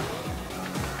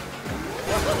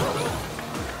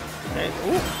 Okay,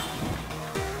 ooh.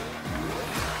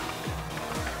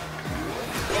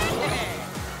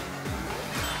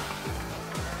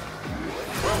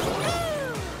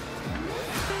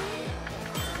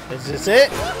 Is this it?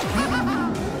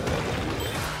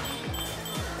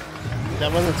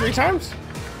 That wasn't 3 times?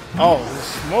 Oh, the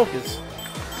smoke is...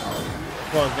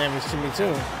 well, damage to me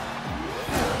too.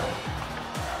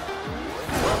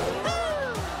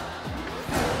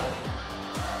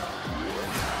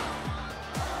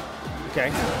 Okay.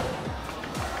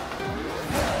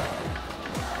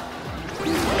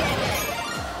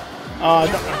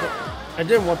 I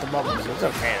didn't want the bubbles. It's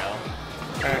okay though.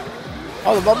 Alright.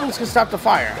 Oh, the bubbles can stop the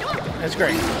fire. That's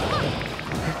great.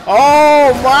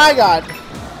 Oh my god!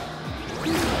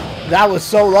 That was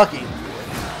so lucky.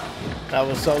 That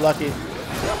was so lucky.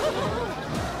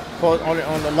 Put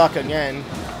on the luck again.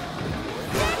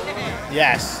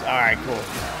 Yes. Alright, cool.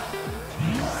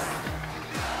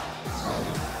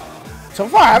 So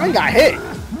far, I haven't got hit.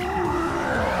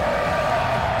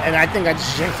 And I think I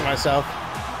just jinxed myself.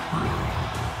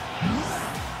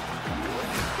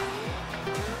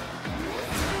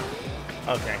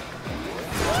 Okay.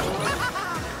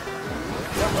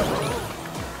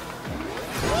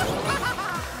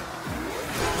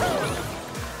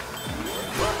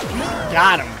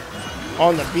 Got him.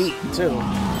 On the beat, too.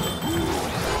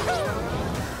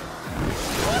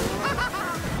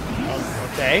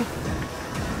 Okay.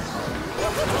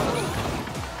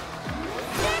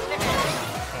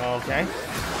 Okay.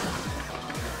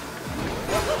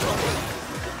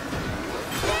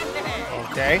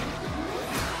 Okay.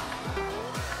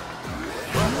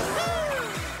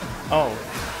 Oh.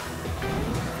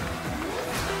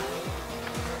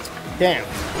 Damn.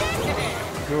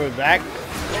 Threw it back.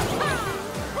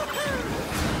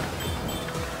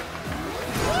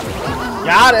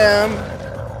 Got him.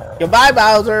 Goodbye,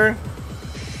 Bowser.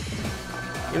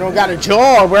 You don't got a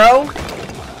jaw, bro.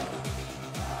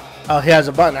 Oh, he has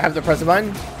a button. I have to press the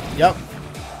button? Yep.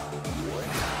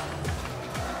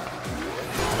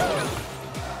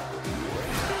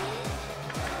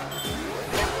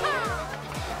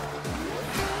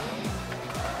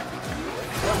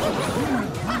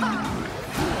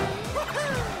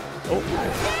 Oh.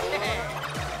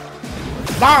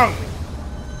 Bang!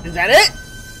 Is that it?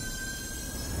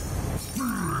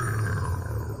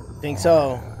 Think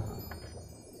so.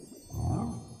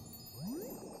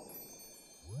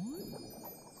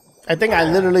 I think I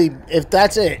literally, if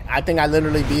that's it, I think I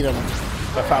literally beat him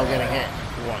without getting hit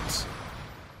once.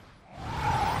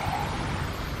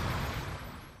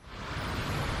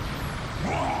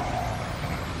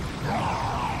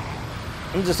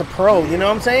 I'm just a pro, you know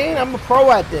what I'm saying? I'm a pro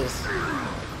at this.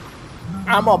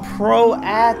 I'm a pro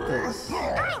at this.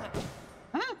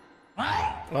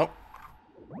 Well,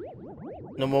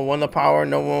 no more wonder power,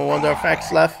 no more wonder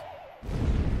effects left.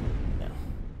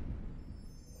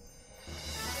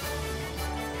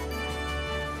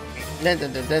 Dun,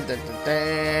 dun, dun, dun, dun, dun,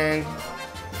 dun.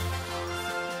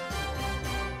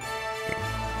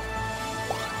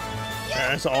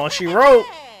 That's all she wrote.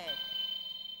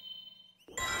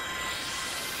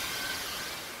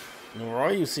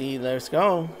 Roy, you see, let's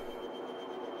go.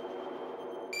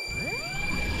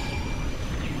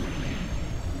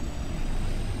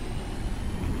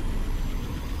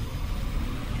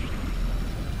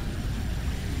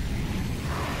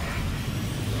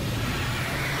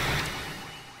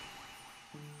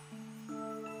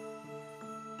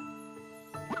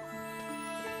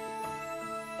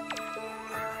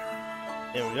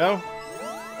 There we go.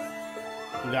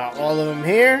 We got all of them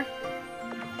here.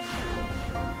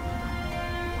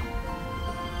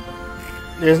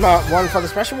 There's not one for the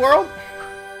special world?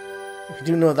 You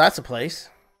do know that's a place.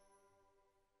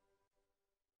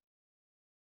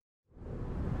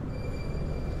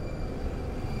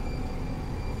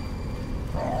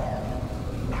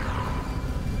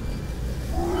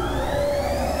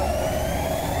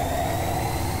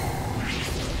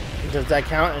 Does that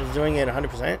count as doing it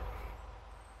 100%?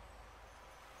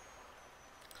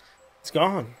 It's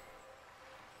gone.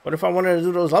 What if I wanted to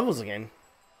do those levels again?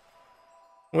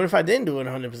 What if I didn't do it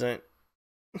 100%?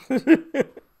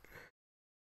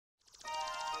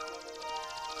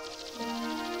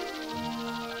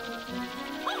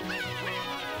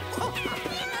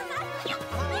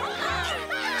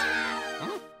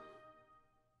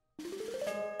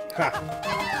 Ha.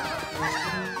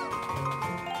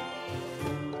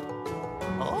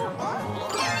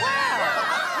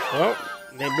 Well,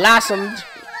 they blossomed.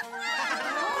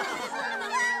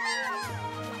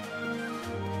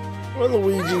 Well,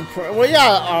 Luigi, well, y'all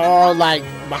are all like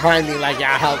behind me, like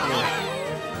y'all helped me.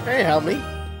 Hey, help me.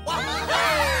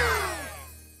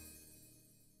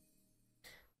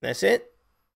 That's it.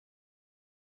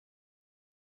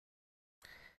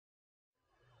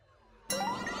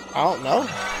 Oh, no.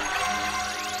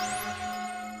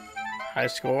 High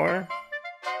score.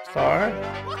 Star.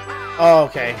 Oh,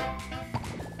 okay.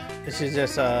 This is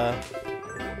just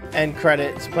end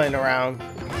credits playing around.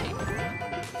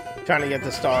 Trying to get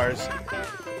the stars.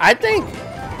 I think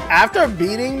after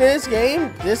beating this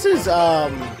game, this is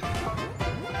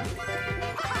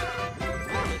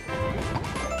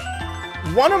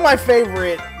one of my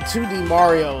favorite 2D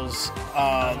Marios.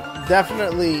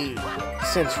 Definitely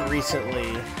since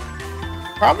recently.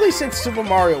 Probably since Super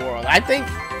Mario World. I think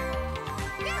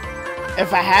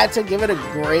if I had to give it a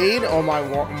grade on my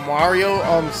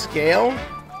Mario scale,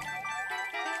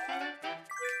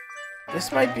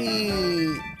 this might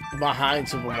be behind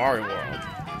Super Mario World.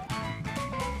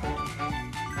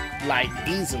 Like,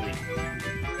 easily.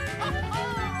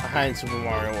 Behind Super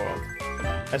Mario World.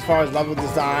 As far as level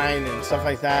design and stuff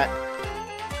like that.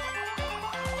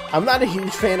 I'm not a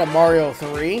huge fan of Mario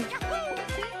 3.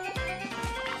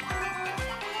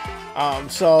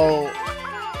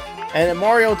 And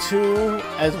Mario 2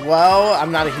 as well,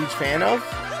 I'm not a huge fan of.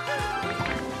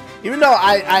 Even though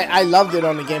I loved it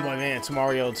on the Game Boy Advance,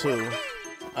 Mario 2.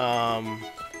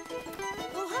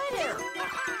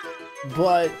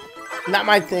 But not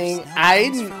my thing. I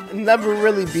never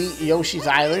really beat Yoshi's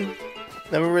Island.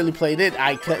 Never really played it.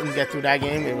 I couldn't get through that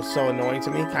game. It was so annoying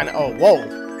to me. Kind of. Oh,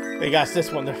 whoa! They got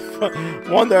this one. The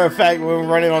Wonder Effect when we're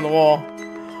running on the wall.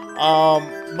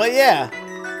 But yeah.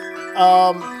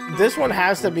 This one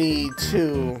has to be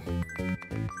 2.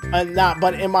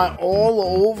 But in my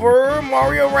all over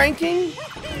Mario ranking,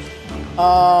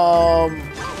 I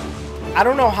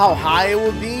don't know how high it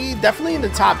would be. Definitely in the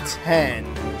top 10.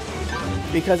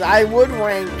 Because I would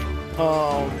rank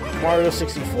Mario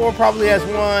 64 probably as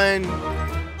 1.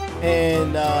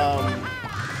 And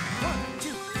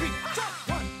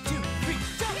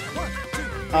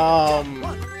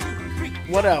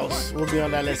what else will be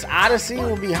on that list? Odyssey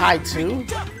will be high 2.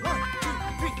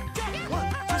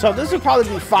 So this would probably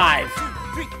be 5.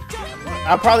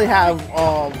 I'll probably have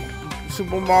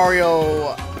Super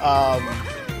Mario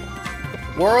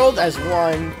World as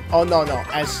 1. Oh no,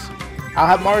 as I'll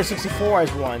have Mario 64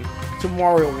 as 1. Super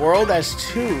Mario World as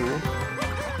 2.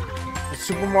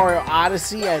 Super Mario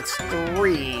Odyssey as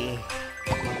 3.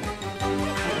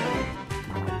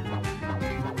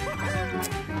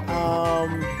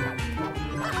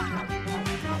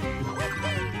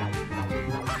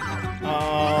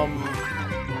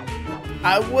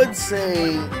 I would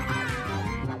say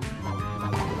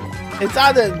it's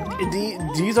either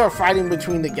these are fighting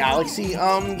between the Galaxy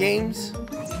games.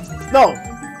 No,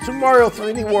 Super Mario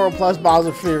 3D World plus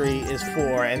Bowser Fury is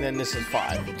 4, and then this is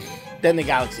 5. Then the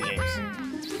Galaxy games.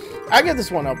 I get this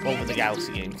one up over the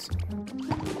Galaxy games.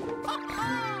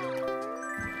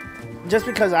 Just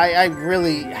because I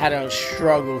really had to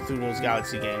struggle through those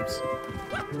Galaxy games.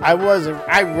 I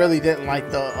really didn't like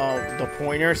the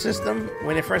pointer system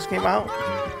when it first came out,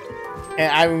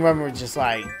 and I remember just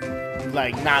like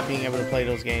not being able to play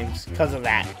those games because of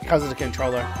that, because of the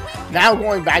controller. Now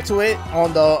going back to it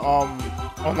on the on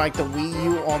like the Wii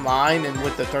U Online and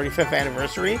with the 35th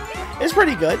anniversary, it's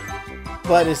pretty good,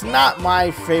 but it's not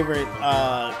my favorite.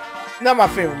 Not my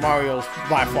favorite Mario's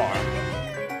by far.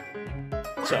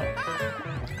 So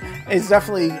it's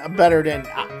definitely better than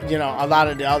a lot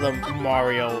of the other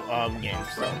Mario games.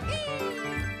 So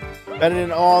better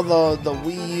than all the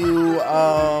Wii U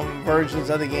versions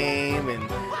of the game and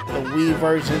the Wii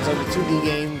versions of the 2D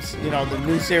games. The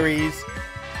new series.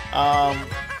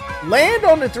 Land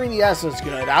on the 3DS is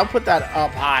good. I'll put that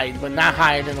up high, but not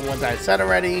higher than the ones I said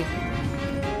already.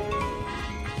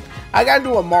 I gotta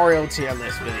do a Mario tier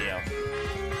list video.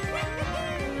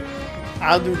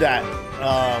 I'll do that.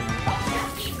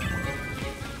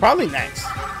 Probably next.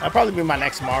 That'll probably be my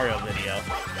next Mario video.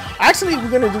 Actually, we're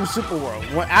gonna do Super World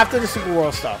after the Super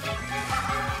World stuff.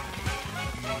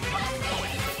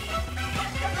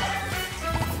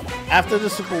 After the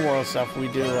Super World stuff, we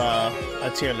do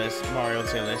a tier list, Mario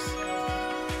tier list.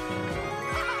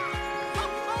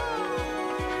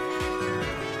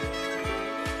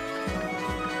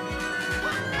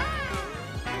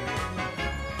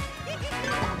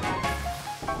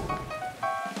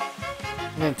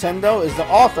 Nintendo is the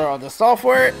author of the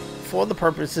software for the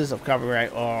purposes of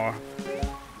copyright or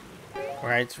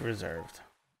rights reserved.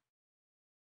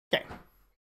 Okay.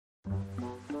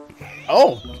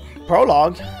 Oh,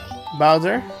 prologue.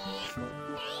 Bowser.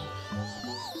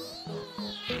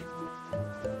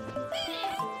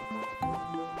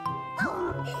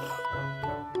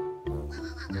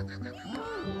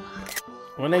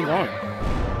 Where are they going?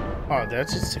 Oh,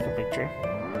 that's just take a picture.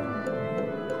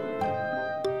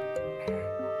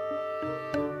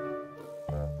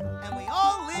 And we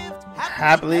all lived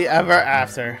Happily ever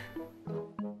after.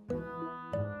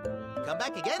 Come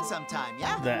back again sometime,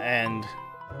 yeah? The end.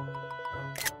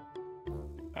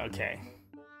 Okay.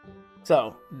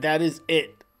 So, that is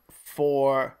it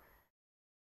for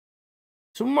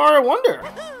Super Mario Wonder.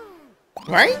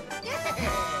 Right?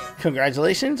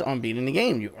 Congratulations on beating the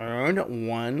game. You earned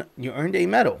a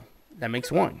medal. That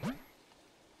makes 1.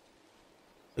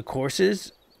 The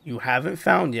courses you haven't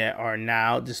found yet are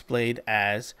now displayed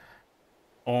as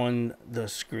on the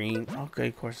screen.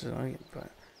 Okay, courses. But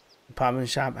the Pokemon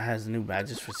shop has new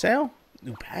badges for sale.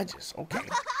 New badges. Okay.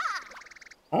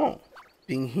 Oh,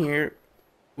 being here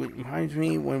reminds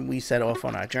me when we set off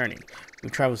on our journey. We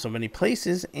traveled so many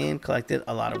places and collected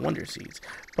a lot of Wonder Seeds.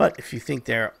 But if you think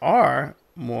there are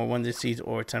more Wonder Seeds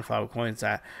or 10 flower coins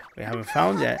that we haven't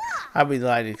found yet, I'll be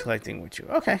delighted collecting with you.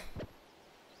 Okay.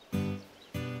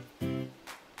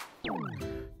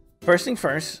 First thing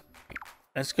first,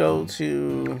 let's go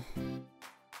to...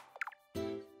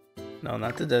 No,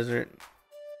 not the desert.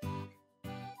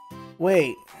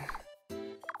 Wait.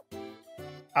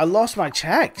 I lost my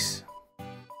checks.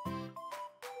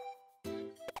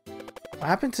 What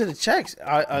happened to the checks?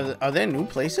 Are there new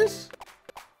places?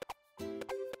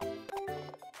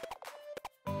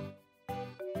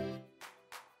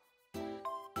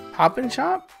 Hop and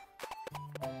Shop?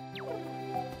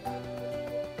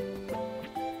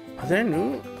 Are there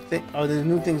new things? Oh, there's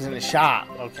new things in the shop.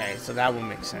 Okay, so that would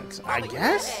make sense. I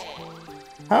guess?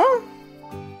 Huh?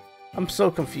 I'm so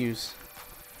confused.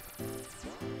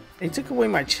 They took away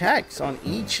my checks on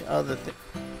each other thing.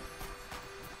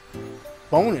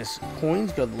 Bonus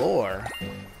coins galore.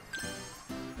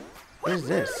 What is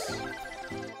this?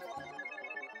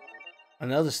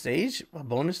 Another stage? A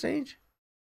bonus stage?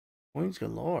 Coins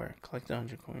galore. Collect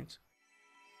 100 coins.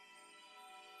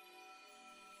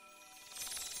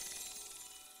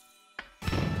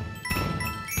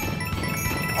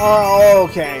 Oh,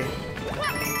 okay.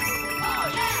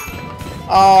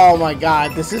 Oh my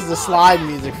god, this is the slide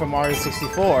music from Mario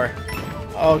 64.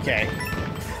 Okay.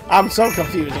 I'm so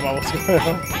confused about what's going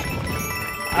on.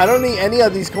 I don't need any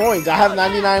of these coins. I have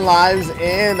 99 lives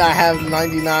and I have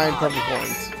 99 purple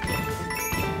coins.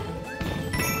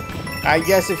 I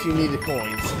guess if you need the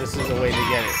coins, this is a way to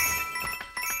get it.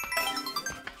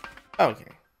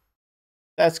 Okay.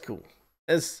 That's cool.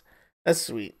 That's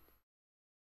sweet.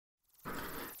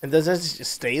 And does that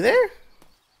just stay there?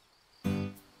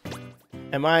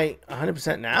 Am I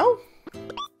 100% now?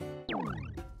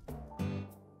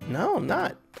 No, I'm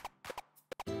not.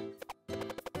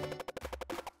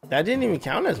 That didn't even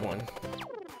count as one.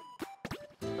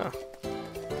 Huh.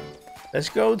 Let's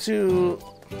go to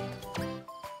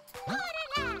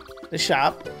the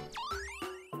shop.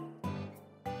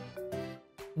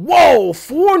 Whoa!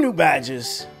 4 new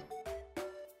badges.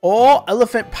 All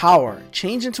elephant power.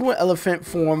 Change into an elephant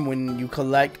form when you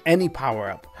collect any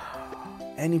power-up.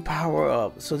 Any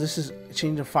power-up. So this is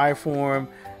change to fire form,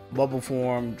 bubble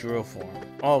form, drill form.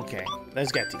 Okay,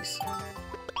 let's get these.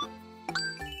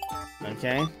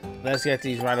 Okay, let's get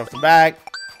these right off the back.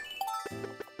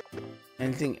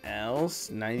 Anything else?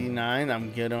 99,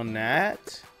 I'm good on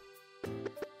that.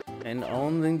 And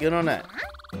only good on that.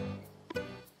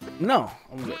 No,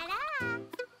 I'm good.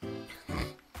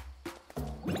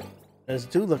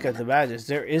 Let's look at the badges.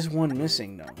 There is one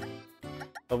missing though.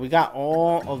 But we got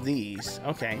all of these.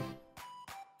 Okay.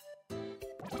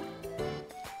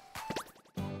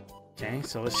 Okay,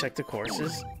 so let's check the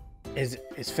courses.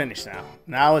 It's finished now.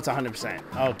 Now it's 100%.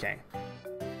 Okay.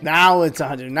 Now it's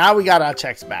 100. Now we got our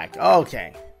checks back.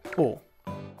 Okay. Cool.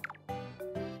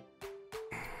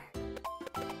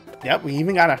 Yep, we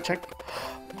even got our check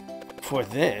for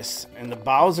this. And the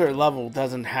Bowser level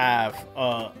doesn't have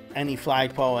any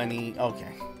flagpole, any...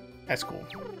 Okay. That's cool.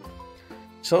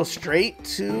 So straight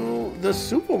to the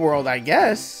Super World, I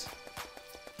guess.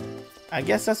 I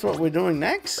guess that's what we're doing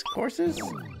next. Courses?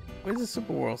 Where's the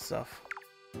Super World stuff?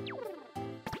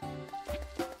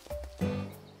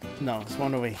 No, it's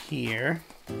one over here.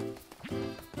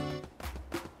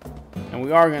 And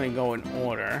we are going to go in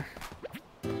order.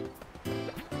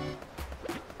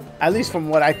 At least from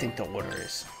what I think the order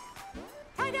is.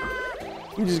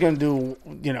 I'm just going to do,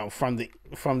 you know, from the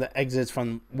exits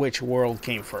from which world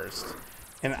came first.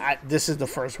 And this is the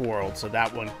first world, so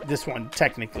this one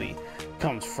technically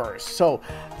comes first. So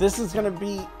this is gonna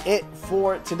be it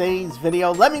for today's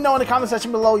video. Let me know in the comment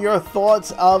section below your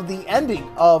thoughts of the ending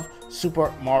of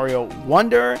Super Mario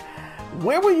Wonder.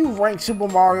 Where will you rank Super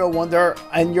Mario Wonder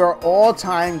and your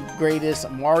all-time greatest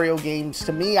Mario games?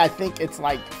 To me, I think it's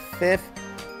like 5th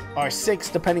or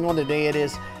 6th, depending on the day it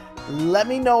is. Let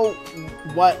me know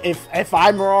what if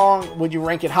I'm wrong. Would you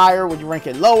rank it higher? Would you rank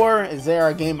it lower? Is there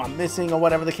a game I'm missing or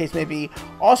whatever the case may be?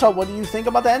 Also, what do you think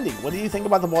about the ending? What do you think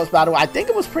about the boss battle? I think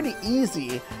it was pretty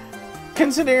easy.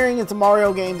 Considering it's a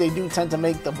Mario game, they do tend to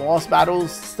make the boss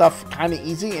battles stuff kind of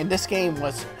easy. And this game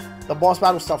was, the boss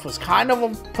battle stuff was kind of a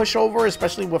pushover,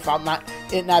 especially without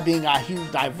it not being a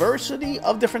huge diversity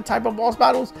of different type of boss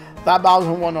battles. That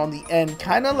Bowser one on the end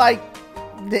kind of like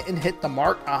didn't hit the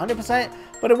mark 100%.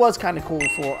 But it was kind of cool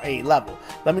for a level.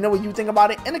 Let me know what you think about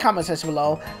it in the comment section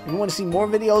below. If you want to see more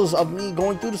videos of me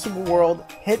going through the Super World,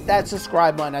 hit that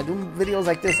subscribe button. I do videos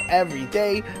like this every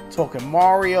day, talking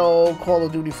Mario, Call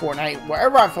of Duty, Fortnite,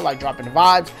 wherever I feel like dropping the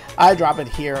vibes, I drop it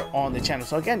here on the channel.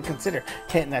 So again, consider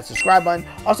hitting that subscribe button.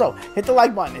 Also, hit the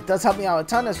like button. It does help me out a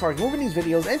ton as far as moving these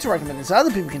videos and to recommend it so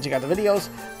other people can check out the videos.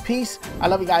 Peace. I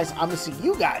love you guys. I'm going to see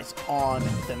you guys on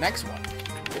the next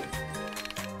one.